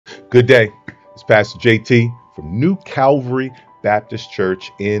Good day. It's Pastor JT from New Calvary Baptist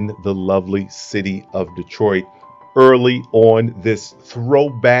Church in the lovely city of Detroit. Early on this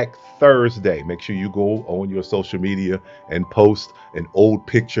Throwback Thursday, make sure you go on your social media and post an old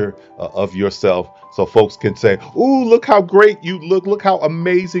picture of yourself so folks can say, "Ooh, look how great you look how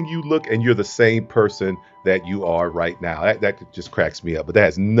amazing you look," and you're the same person that you are right now. That just cracks me up, but that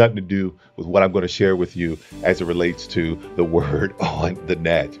has nothing to do with what I'm going to share with you as it relates to the word on the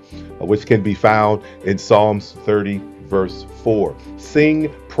net, which can be found in Psalms 30 verse 4. Sing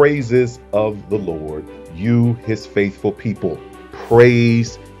praises of the Lord, you his faithful people.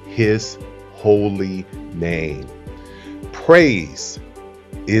 Praise his holy name. Praise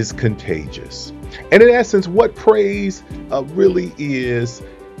is contagious. And in essence, what praise really is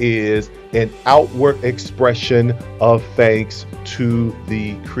an outward expression of thanks to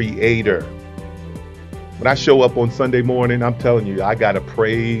the Creator. When I show up on Sunday morning, I'm telling you, I got a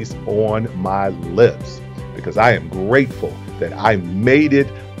praise on my lips because I am grateful that I made it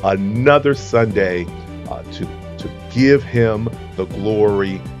another Sunday to give him the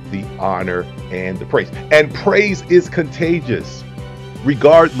glory, the honor, and the praise. And praise is contagious,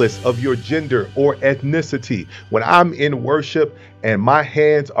 regardless of your gender or ethnicity. When I'm in worship and my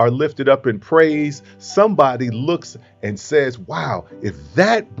hands are lifted up in praise, somebody looks and says, "Wow, if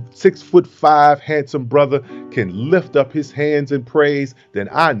that 6'5" handsome brother can lift up his hands in praise, then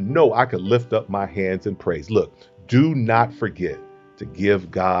I know I can lift up my hands in praise." Look, do not forget to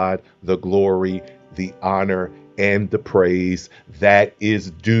give God the glory, the honor, and the praise that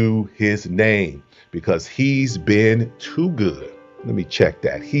is due his name, because he's been too good. Let me check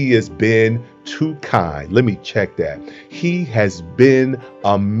that. He has been too kind. Let me check that. He has been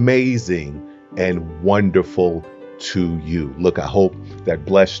amazing and wonderful to you. Look, I hope that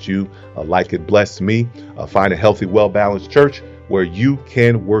blessed you like it blessed me. Find a healthy, well-balanced church where you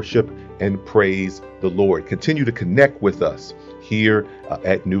can worship and praise the Lord. Continue to connect with us here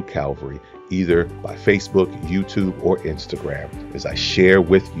at New Calvary, either by Facebook, YouTube, or Instagram, as I share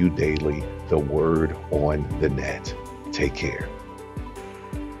with you daily the word on the net. Take care.